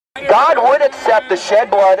God would accept the shed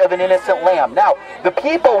blood of an innocent lamb. Now, the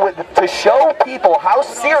people, to show people how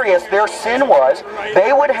serious their sin was,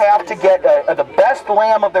 they would have to get the best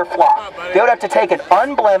lamb of their flock. They would have to take an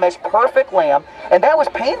unblemished, perfect lamb, and that was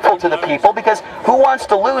painful to the people, because who wants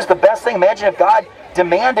to lose the best thing? Imagine if God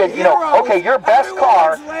demanded, you know, okay, your best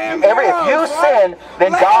car, if you sin,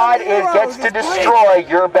 then God gets to destroy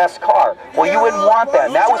your best car. Well, you wouldn't want that.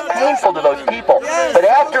 And that was painful to those people. But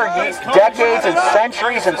after decades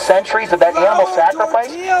and centuries of that animal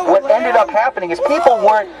sacrifice, what ended up happening is people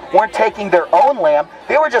weren't taking their own lamb.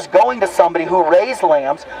 They were just going to somebody who raised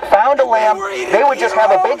lambs, found a lamb. They would just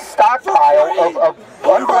have a big stockpile of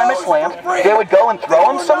unblemished lambs. They would go and throw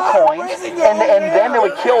them some coins, and then they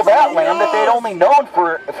would kill that lamb that they'd only known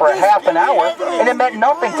for a half an hour, and it meant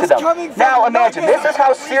nothing to them. Now imagine, this is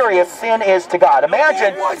how serious sin is to God.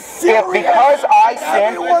 Imagine if because I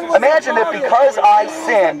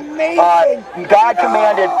sinned, God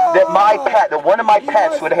commanded that one of my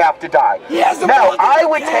pets would have to die. Now I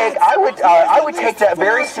would take that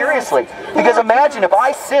very seriously, because imagine if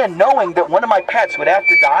I sinned knowing that one of my pets would have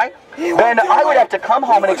to die. Then I would have to come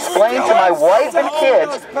home and explain to my wife and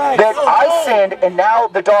kids that I sinned and now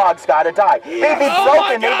the dog's got to die. They'd be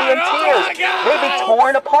broken, they'd be in tears, they'd be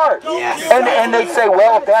torn apart. And they'd say,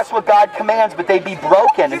 well, if that's what God commands, but they'd be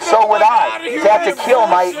broken, and so would I, to have to kill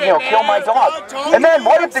my dog. And then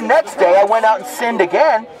what if the next day I went out and sinned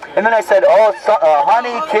again, and then I said, oh,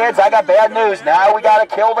 honey, kids, I got bad news. Now we got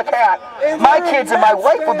to kill the cat. My kids and my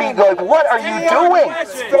wife would be like, what are you doing?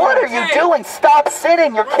 What are you doing? Stop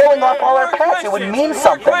sinning. You're killing off all our pets. It would mean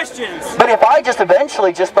something. But if I just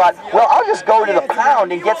eventually just thought, well, I'll just go to the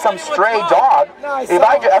pound and get some stray dog. If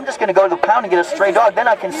I'm just going to go to the pound and get a stray dog, then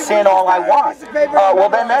I can sin all I want. Well,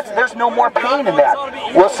 then there's no more pain in that.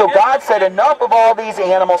 Well, so God said, enough of all these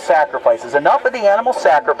animal sacrifices. Enough of the animal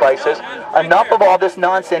sacrifices. Enough of all this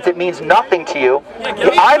nonsense. It means nothing to you.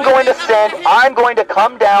 I'm going to sin. I'm going to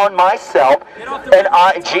come down myself.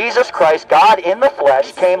 And Jesus Christ, God in the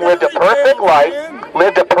flesh, came, lived a perfect life.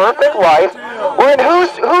 Well, and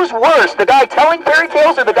who's worse, the guy telling fairy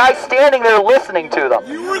tales or the guy standing there listening to them?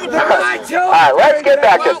 You were the person. All right, let's get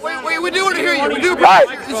back to. We do want to hear you. We do. All right,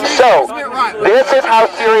 so this is how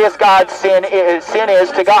serious God's sin is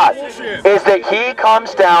to God, is that He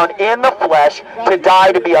comes down in the flesh to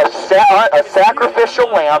die, to be a sacrificial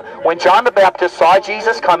lamb. When John the Baptist saw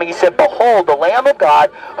Jesus coming, he said, "Behold, the Lamb of God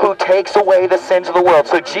who takes away the sins of the world."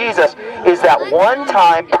 So Jesus is that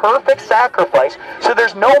one-time perfect sacrifice. So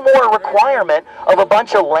there's no more requirement of a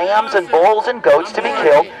bunch of lambs and bulls and goats to be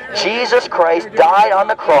killed. Jesus Christ died on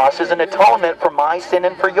the cross as an atonement for my sin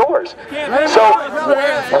and for yours. So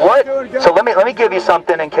let me give you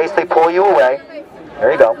something in case they pull you away.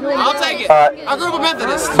 There you go. I'll take it. I grew up a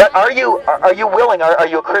Methodist. But are you willing? Are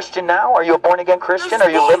you a Christian now? Are you a born-again Christian? Are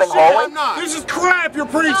you living holy? I'm not. This is crap you're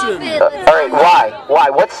preaching. All right, why? Why?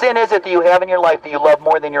 What sin is it that you have in your life that you love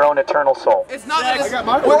more than your own eternal soul? It's not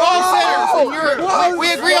that we're all sinners, and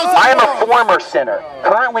we agree on something. I am a former sinner.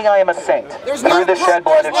 Currently, I am a saint through the shed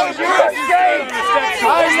blood of Jesus Christ.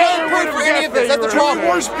 There's no proof for any of this. That's the trouble.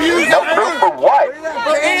 No proof for what?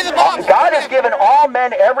 For any of the boxes. God has given all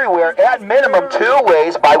men everywhere, at minimum, 2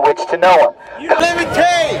 ways by which to know Him. Let me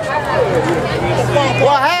tell you,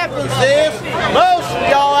 what happens is most of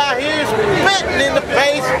y'all out here is spitting in the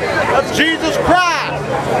face of Jesus Christ,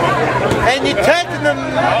 and you're taking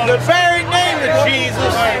the very name of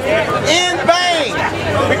Jesus in vain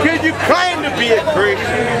because you claim to be a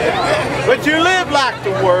Christian, but you live like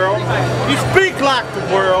the world, you speak like the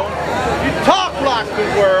world, you talk like the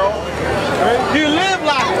world, you live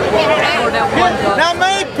like the world. Now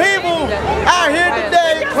many people out here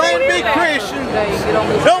today claim to be Christians,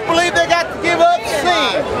 don't believe they got to give up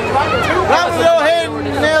sin. I'm going to go ahead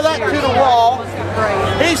and nail that to the wall.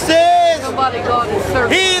 He says,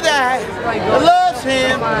 he that loves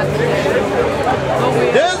Him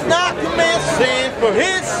does not commit sin, for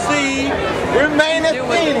His seed remaineth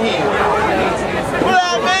in Him. What do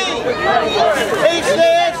I mean? He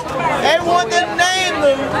says, everyone that named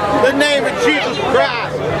the name of Jesus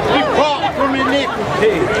Christ depart from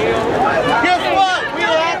iniquity. Guess what? We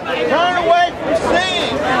have to turn away from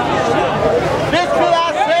sin. Just because I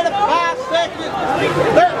said a 5-second,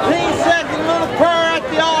 13-second little prayer at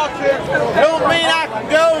the altar don't mean I can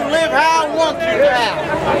go and live how I want to now.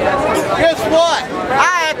 Guess what?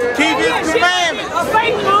 I have to keep His commandments.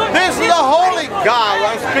 This is a holy God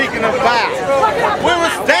I'm speaking about. We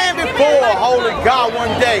will stand before a holy God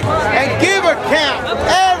one day and give account of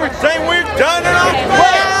everything we've done in our life.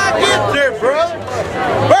 Well, I get there, brother.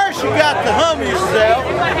 First you got to humble yourself.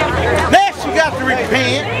 Next you got to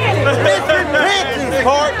repent. This repentance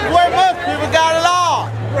part is where most people got it all.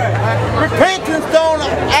 repentance don't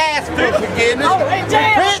ask for forgiveness.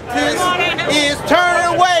 Repentance is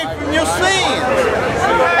turning away from your sins.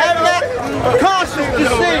 Having that conscious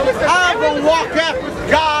decision, I'm going to walk after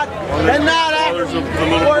God and not after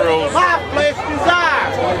what my flesh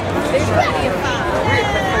desires.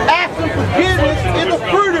 Asking forgiveness is the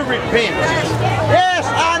fruit of repentance. Yes,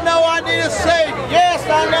 I know I need a Savior. Yes,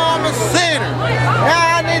 I know I'm a sinner.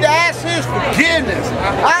 Now I need to ask His forgiveness.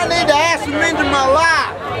 I need to ask Him into my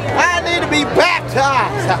life. I need to be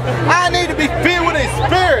baptized. I need to be filled with His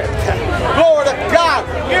Spirit. Glory to God.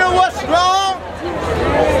 You know what's wrong?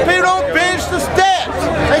 People don't finish the steps.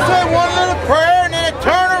 They say one little prayer and then they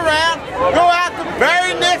turn around, go out the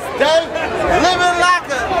very next day, living like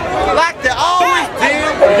they always did.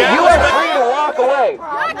 You are free to walk away.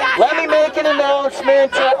 Let me make an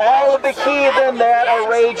announcement to all of the heathen that are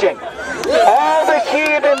raging. All the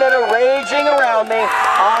heathen that are raging around me,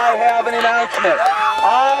 I have an announcement.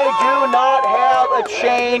 I do not have a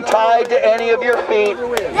chain tied to any of your feet.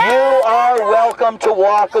 You are welcome to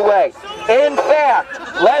walk away. In fact,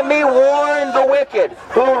 let me warn the wicked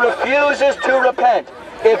who refuses to repent.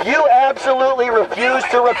 If you absolutely refuse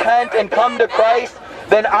to repent and come to Christ,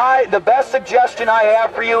 then the best suggestion I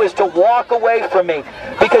have for you is to walk away from me,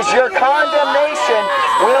 because your condemnation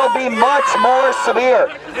will be much more severe.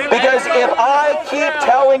 Because if I keep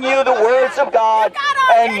telling you the words of God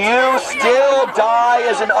and you still die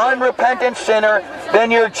as an unrepentant sinner,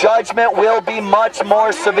 then your judgment will be much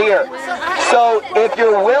more severe. So if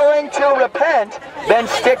you're willing to repent, then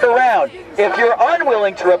stick around. If you're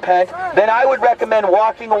unwilling to repent, then I would recommend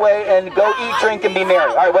walking away and go eat, drink, and be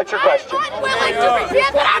merry. All right, what's your question? I'm willing to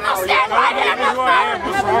repent, but I'm going to stand right here in the front.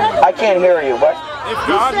 I can't hear you. What? If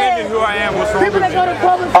God made me who I am, what's wrong with you?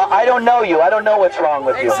 I don't know you. I don't know what's wrong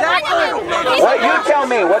with you. What? You tell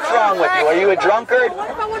me. What's wrong with you? Are you a drunkard?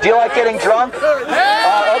 Do you like getting drunk? Okay,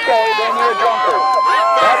 then you're a drunkard.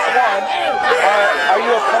 That's one. Are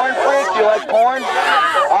you a porn freak? Do you like porn?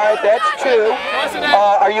 All right, that's two.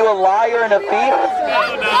 Are you a liar and a thief?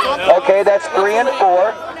 Okay, that's 3 and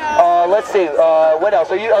 4. Let's see. What else?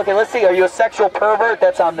 Let's see. Are you a sexual pervert?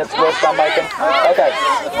 That's on this list on my thing. Okay.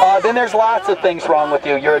 Then there's lots of things wrong with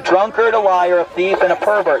you. You're a drunkard, a liar, a thief, and a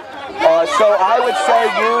pervert. So I would say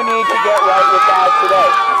you need to get right with God today.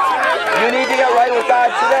 You need to get right with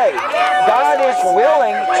God today. God is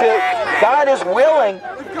willing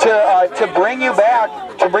to bring you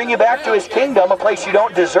back to His kingdom, a place you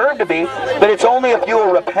don't deserve to be. But it's only if you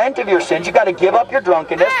will repent of your sins. You got to give up your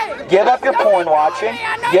drunkenness, give up your porn watching,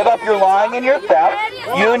 give up your lying and your theft.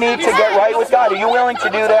 You need to get right with God. Are you willing to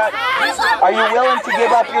do that? Are you willing to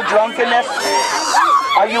give up your drunkenness?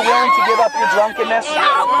 Are you willing to give up your drunkenness?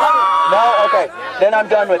 No? Okay. Then I'm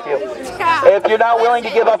done with you. If you're not willing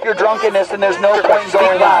to give up your drunkenness, then there's no point in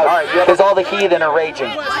going out, because all the heathen are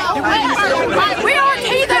raging. We aren't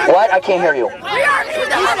heathen. What? I can't hear you. We aren't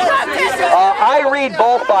heathen. I read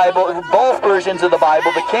both versions of the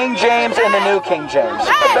Bible, the King James and the New King James.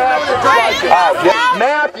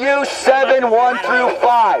 Matthew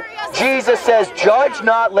 7:1-5. Jesus says, "Judge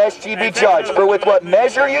not, lest ye be judged. For with what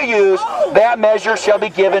measure you use, that measure shall be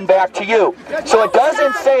given back to you." So it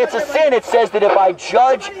doesn't say it's a sin. It says that if I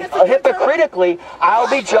judge hypocritically, I'll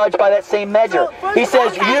be judged by that same measure. He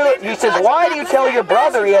says, why do you tell your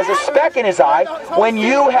brother he has a speck in his eye when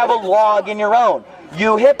you have a log in your own?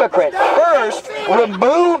 You hypocrite. First,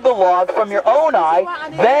 remove the log from your own eye,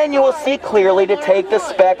 then you will see clearly to take the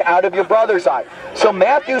speck out of your brother's eye. So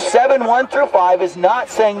Matthew 7:1-5 is not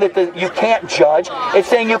saying that you can't judge. It's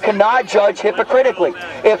saying you cannot judge hypocritically.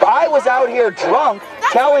 If I was out here drunk,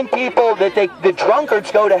 telling people that the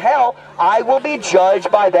drunkards go to hell, I will be judged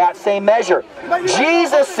by that same measure.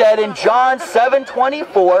 Jesus said in John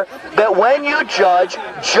 7:24 that when you judge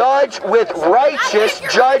with righteous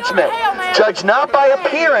judgment. Judge not by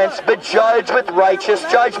appearance, but judge with righteous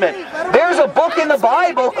judgment. There's a book in the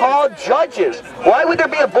Bible called Judges. Why would there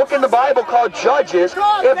be a book in the Bible called Judges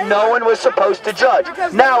if no one was supposed to judge?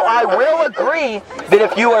 Now, I will agree that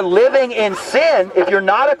if you are living in sin, if you're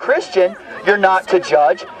not a Christian, you're not to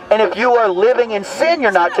judge. And if you are living in sin,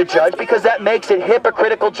 you're not to judge, because that makes it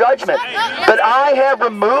hypocritical judgment. But I have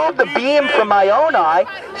removed the beam from my own eye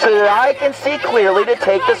so that I can see clearly to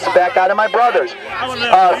take the speck out of my brother's.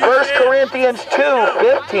 1 Corinthians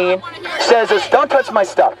 2:15 says this, don't touch my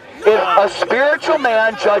stuff. If a spiritual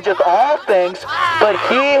man judgeth all things, but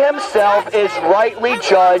he himself is rightly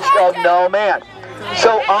judged of no man.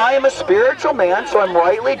 So I am a spiritual man, so I'm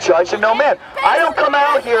rightly judged of no man. I don't come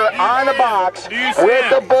out here on a box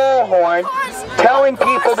with a bullhorn telling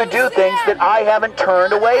people to do things that I haven't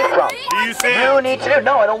turned away from. Do you sin? You need to do.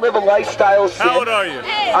 No, I don't live a lifestyle of sin. How old are you?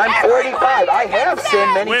 I'm 45. I have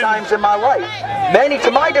sinned many times in my life. Many, to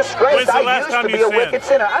my disgrace, I used to be a wicked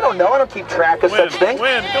sinner. I don't know. I don't keep track of such things.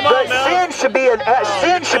 But sin should be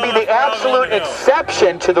the absolute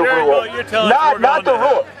exception to the rule, not the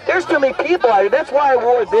rule. There's too many people out here. That's why I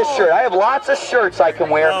wore this shirt. I have lots of shirts I can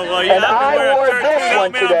wear, and I wore this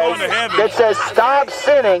one today that says "Stop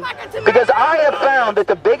Sinning," because I have found that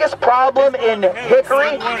the biggest problem in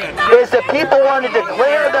Hickory is that people want to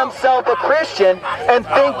declare themselves a Christian and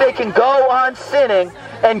think they can go on sinning,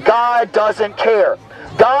 and God doesn't care.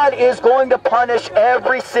 God is going to punish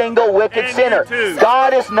every single wicked sinner.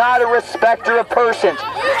 God is not a respecter of persons.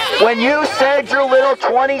 When you said your little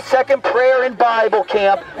 20-second prayer in Bible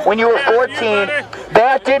camp when you were 14,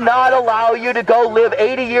 that did not allow you to go live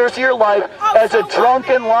 80 years of your life as a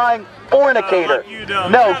drunken, lying fornicator.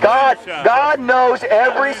 No, God knows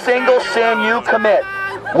every single sin you commit,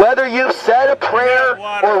 whether you've said a prayer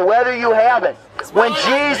or whether you haven't. When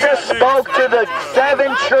Jesus spoke to the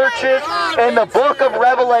 7 churches in the book of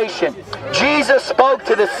Revelation, Jesus spoke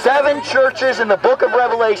to the 7 churches in the book of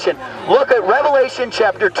Revelation. Look at Revelation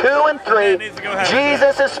chapter 2 and 3.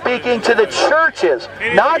 Jesus is speaking to the churches,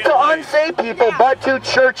 not to unsaved people, but to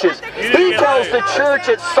churches. He tells the church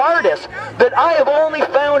at Sardis that I have only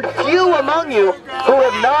found few among you who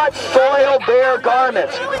have not soiled their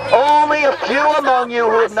garments. Only a few among you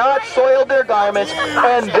who have not soiled their garments,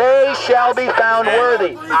 and they shall be found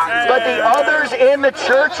worthy. But the others in the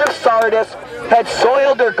church of Sardis had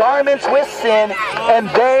soiled their garments with sin, and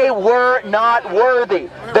they were not worthy.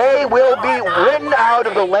 They will be written out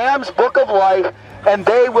of the Lamb's book of life, and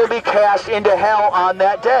they will be cast into hell on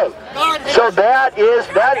that day. So that's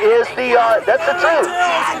the truth.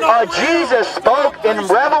 Jesus spoke in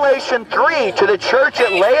Revelation 3 to the church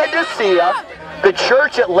at Laodicea. The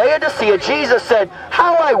church at Laodicea, Jesus said,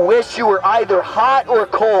 "How I wish you were either hot or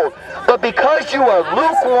cold, but because you are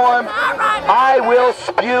lukewarm, I will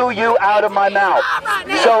spew you out of my mouth."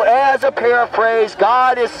 So as a paraphrase,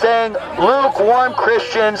 God is saying, lukewarm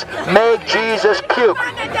Christians make Jesus puke.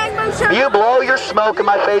 You blow your smoke in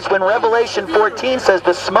my face when Revelation 14 says,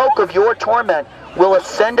 "The smoke of your torment will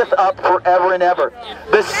ascendeth up forever and ever."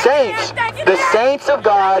 The saints of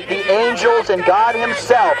God, the angels, and God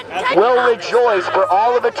himself will rejoice for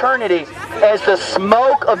all of eternity as the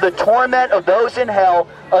smoke of the torment of those in hell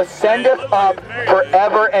ascendeth up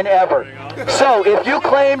forever and ever. So, if you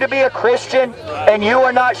claim to be a Christian and you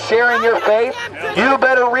are not sharing your faith, you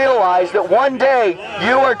better realize that one day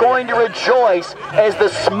you are going to rejoice as the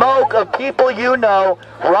smoke of people you know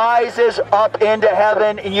rises up into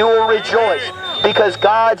heaven, and you will rejoice because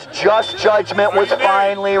God's just judgment was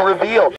finally revealed.